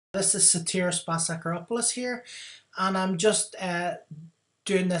This is Satiris Basakaropoulos here, and I'm just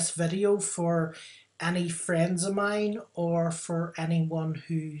doing this video for any friends of mine or for anyone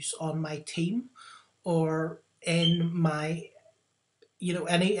who's on my team or in my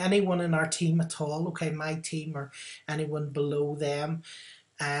anyone in our team at all. Okay, my team or anyone below them.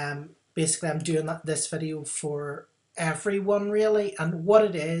 Basically, I'm doing this video for everyone really, and what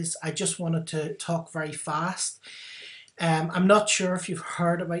it is, I just wanted to talk very fast. I'm not sure if you've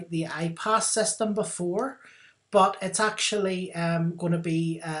heard about the iPass system before, but it's actually going to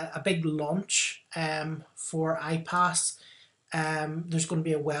be a big launch for iPass. There's going to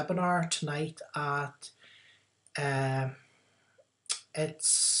be a webinar tonight at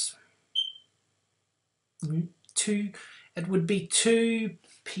it's two. It would be 2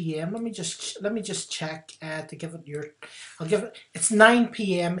 p.m. Let me just check to give it your. I'll give it. It's 9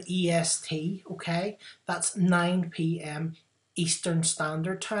 p.m. EST. Okay, that's 9 p.m. Eastern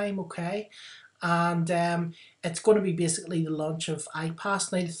Standard Time. Okay, and it's going to be basically the launch of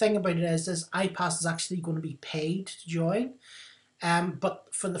iPass. Now the thing about it is iPass is actually going to be paid to join. But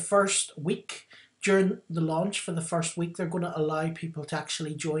for the first week, during the launch for the first week, they're going to allow people to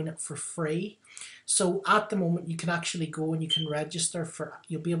actually join it for free. So at the moment, you can actually go and you can register for,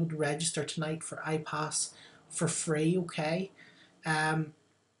 you'll be able to register tonight for iPass for free, okay?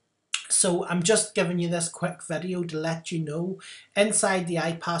 So I'm just giving you this quick video to let you know, inside the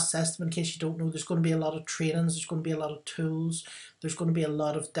iPass system, in case you don't know, there's going to be a lot of trainings, there's going to be a lot of tools, there's going to be a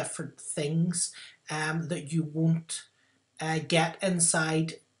lot of different things that you won't get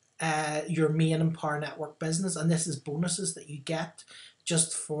inside your main Empower Network business, and this is bonuses that you get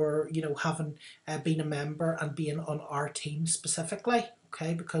just for having been a member and being on our team specifically,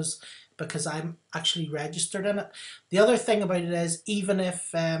 okay, because I'm actually registered in it. The other thing about it is, even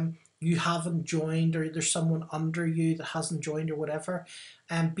if you haven't joined or there's someone under you that hasn't joined or whatever,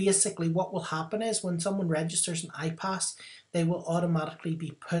 basically what will happen is when someone registers an iPass, they will automatically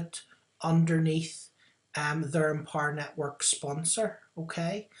be put underneath their Empower Network sponsor,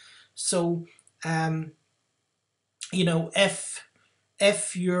 okay? So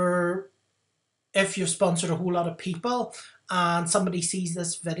if you've sponsored a whole lot of people and somebody sees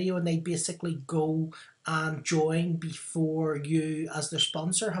this video and they basically go and join before you as their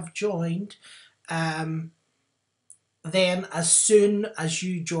sponsor have joined, then as soon as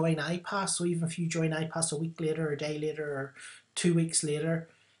you join iPass, so even if you join iPass a week later or a day later or 2 weeks later,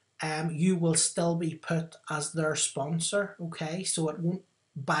 you will still be put as their sponsor, okay? So it won't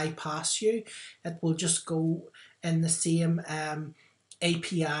bypass you. It will just go in the same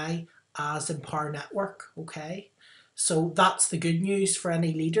API as Empower Network, okay? So that's the good news for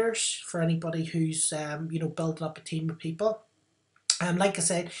any leaders, for anybody who's building up a team of people. Like I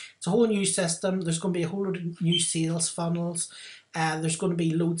said, it's a whole new system. There's going to be a whole lot of new sales funnels. There's going to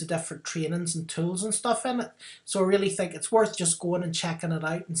be loads of different trainings and tools and stuff in it. So I really think it's worth just going and checking it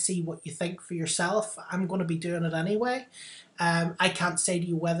out and see what you think for yourself. I'm going to be doing it anyway. I can't say to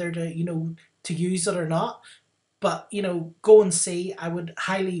you whether to use it or not. But go and see. I would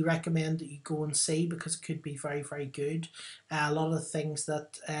highly recommend that you go and see, because it could be very, very good. A lot of the things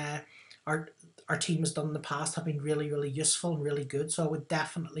that our team has done in the past have been really, really useful and really good. So I would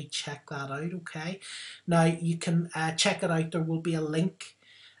definitely check that out, okay? Now, you can check it out. There will be a link.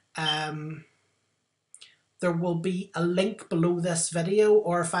 There will be a link below this video,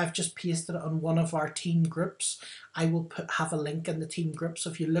 or if I've just pasted it on one of our team groups, I will have a link in the team group.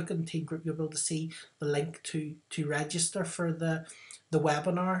 So if you look in the team group, you'll be able to see the link to register for the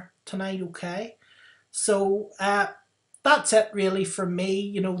webinar tonight, okay? So that's it really from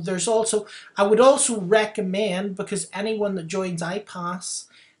me. There's also, I would also recommend, because anyone that joins iPass,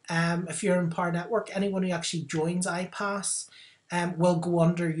 if you're in Empower Network, anyone who actually joins iPass will go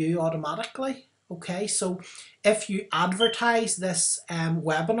under you automatically. Okay, so if you advertise this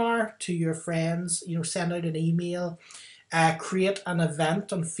webinar to your friends, send out an email, create an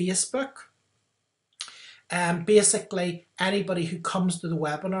event on Facebook, basically anybody who comes to the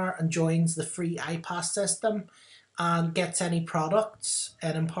webinar and joins the free iPass system and gets any products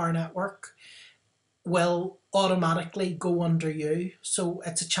in Empower Network will automatically go under you. So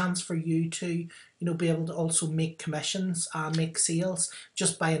it's a chance for you to be able to also make commissions and make sales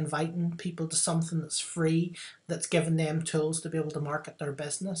just by inviting people to something that's free, that's giving them tools to be able to market their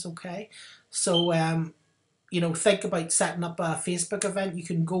business, okay? So think about setting up a Facebook event. You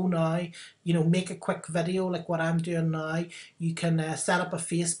can go now, make a quick video like what I'm doing now. You can set up a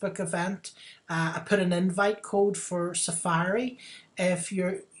Facebook event. I put an invite code for Safari. If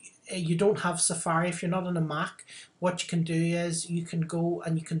you don't have Safari, if you're not on a Mac, what you can do is you can go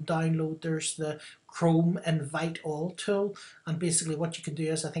and you can download, there's the Chrome Invite All tool, and basically what you can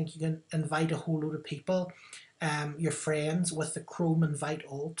do is I think you can invite a whole load of people, your friends, with the Chrome Invite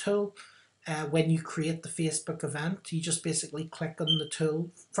All tool. When you create the Facebook event, you just basically click on the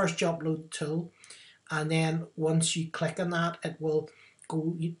tool. First you upload the tool, and then once you click on that, it will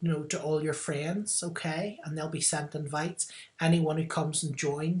go, to all your friends, okay, and they'll be sent invites. Anyone who comes and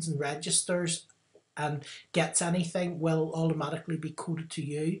joins and registers and gets anything will automatically be coded to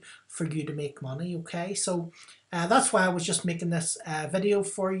you for you to make money, okay? So that's why I was just making this video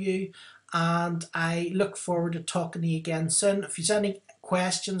for you, and I look forward to talking to you again soon. If there's any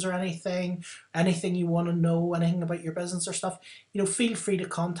questions or anything you want to know, anything about your business or stuff, feel free to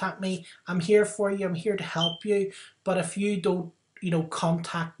contact me. I'm here for you, I'm here to help you. But if you don't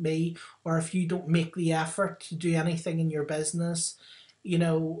contact me, or if you don't make the effort to do anything in your business,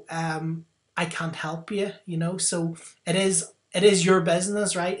 I can't help you, so it is your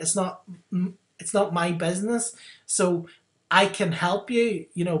business, right? It's not my business. So I can help you,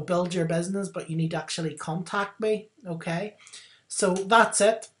 build your business, but you need to actually contact me, okay? So that's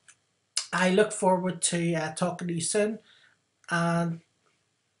it. I look forward to talking to you soon, and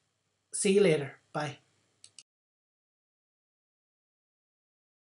see you later. Bye.